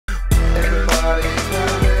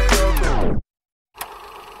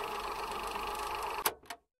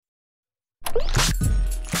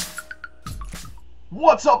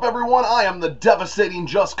What's up, everyone? I am the devastating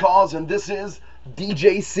Just Cause, and this is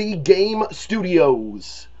DJC Game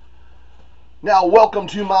Studios. Now, welcome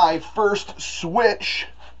to my first Switch.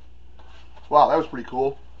 Wow, that was pretty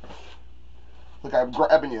cool. Look, I'm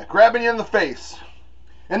grabbing you in the face.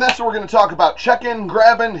 And that's what we're going to talk about. Checking,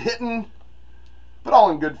 grabbing, hitting, but all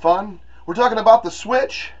in good fun. We're talking about the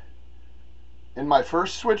Switch in my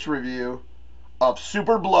first Switch review of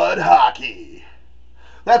Super Blood Hockey.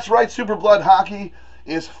 That's right, Super Blood Hockey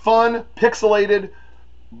is fun, pixelated,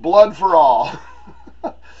 blood for all.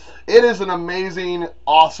 It is an amazing,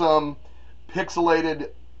 awesome, pixelated,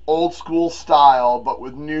 old school style, but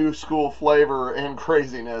with new school flavor and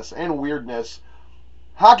craziness and weirdness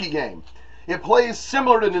hockey game. It plays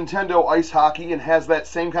similar to Nintendo Ice Hockey and has that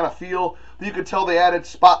same kind of feel. You could tell they added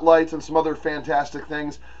spotlights and some other fantastic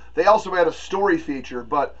things. They also had a story feature,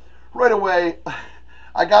 but right away,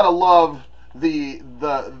 I gotta love the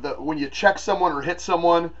when you check someone or hit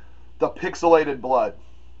someone, the pixelated blood.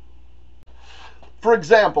 For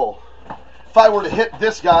example, if I were to hit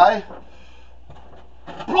this guy,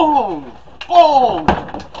 boom, boom,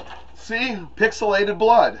 see, pixelated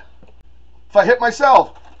blood. If I hit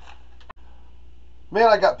myself, man,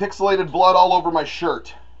 I got pixelated blood all over my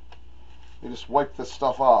shirt. You just wipe this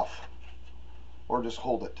stuff off, or just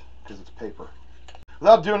hold it because it's paper.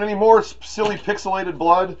 Without doing any more silly pixelated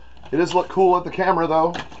blood, it does look cool at the camera,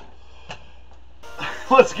 though.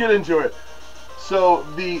 Let's get into it. So,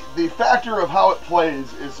 the factor of how it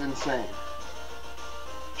plays is insane.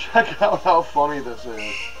 Check out how funny this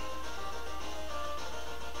is.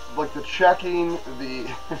 Like the checking,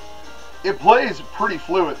 it plays pretty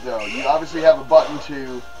fluid, though. You obviously have a button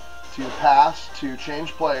to pass, to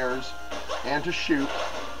change players, and to shoot,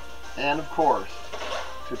 and of course,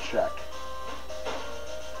 to check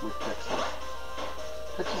with pixels.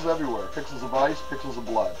 Pixels everywhere. Pixels of ice, pixels of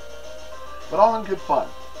blood. But all in good fun.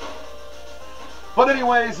 But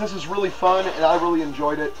anyways, this is really fun, and I really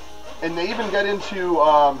enjoyed it. And they even get into,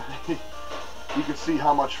 you can see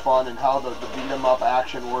how much fun and how the beat-em-up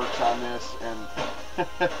action works on this. And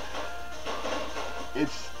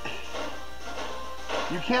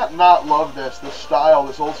you can't not love this style,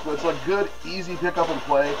 this old school. It's a good, easy pick-up and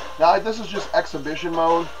play. Now, this is just exhibition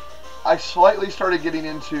mode. I slightly started getting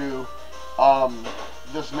into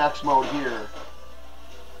this next mode here,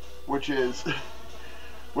 which is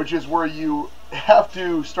where you have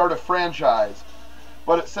to start a franchise,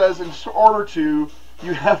 but it says in order to,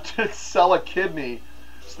 you have to sell a kidney.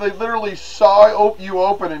 So they literally saw you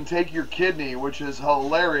open and take your kidney, which is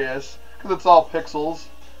hilarious because it's all pixels.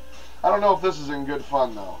 I don't know if this is in good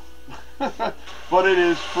fun though, but it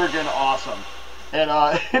is friggin' awesome. And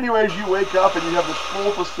anyways, you wake up and you have this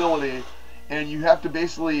full facility, and you have to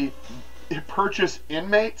basically purchase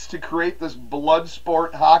inmates to create this blood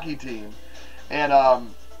sport hockey team. And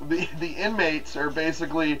the inmates are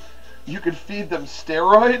basically, you can feed them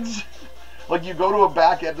steroids. Like, you go to a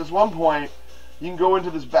back, at this one point, you can go into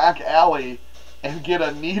this back alley and get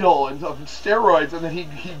a needle and steroids, and then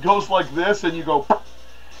he goes like this, and you go,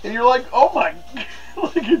 and you're like, oh my,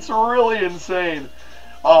 like, it's really insane.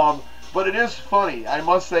 But it is funny. I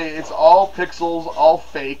must say, it's all pixels, all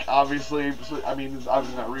fake, obviously. I mean,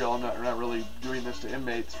 obviously not real. I'm not really doing this to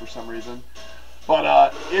inmates for some reason.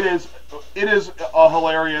 But it is a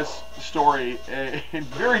hilarious story and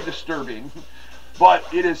very disturbing. But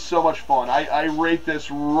it is so much fun. I rate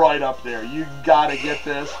this right up there. You gotta get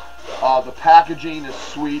this. The packaging is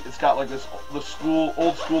sweet. It's got like this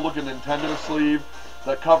old school looking Nintendo sleeve.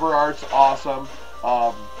 The cover art's awesome.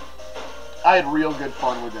 I had real good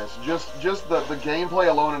fun with this. Just the gameplay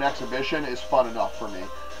alone in exhibition is fun enough for me.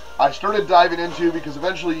 I started diving into, because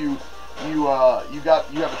eventually you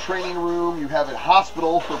have a training room, you have a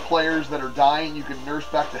hospital for players that are dying. You can nurse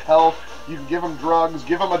back to health. You can give them drugs,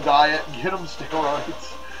 give them a diet, get them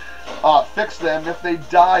steroids, fix them. If they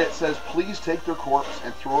die, it says please take their corpse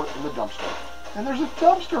and throw it in the dumpster. And there's a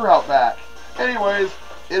dumpster out back. Anyways,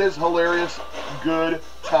 it is hilarious, good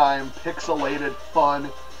time, pixelated fun.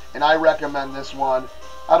 And I recommend this one.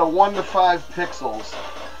 Out of 1 to 5 pixels,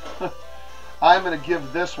 I'm going to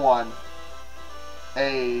give this one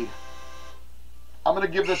I'm going to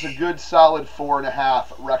give this a good solid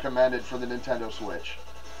 4.5 recommended for the Nintendo Switch.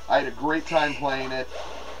 I had a great time playing it,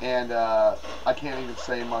 and I can't even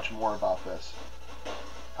say much more about this.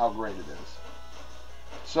 How great it is.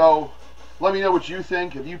 So, let me know what you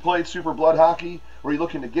think. Have you played Super Blood Hockey? Were you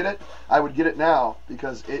looking to get it? I would get it now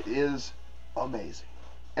because it is amazing.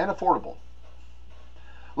 And affordable.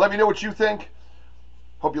 Let me know what you think.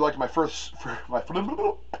 Hope you liked my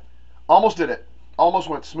almost did it. Almost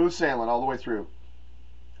went smooth sailing all the way through.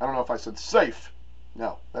 I don't know if I said safe.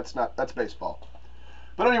 No, that's baseball.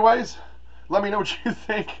 But anyways, let me know what you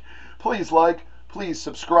think. Please like, please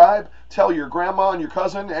subscribe. Tell your grandma and your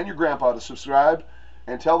cousin and your grandpa to subscribe.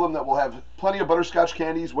 And tell them that we'll have plenty of butterscotch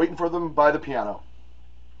candies waiting for them by the piano.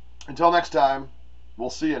 Until next time, we'll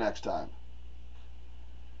see you next time.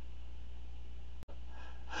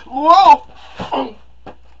 Whoa!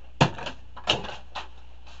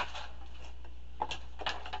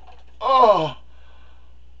 Oh!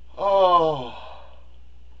 Oh!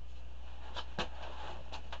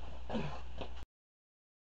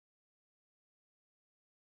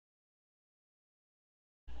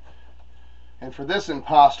 And for this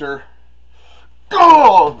imposter,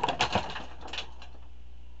 go!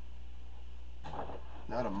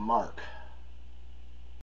 Not a mark.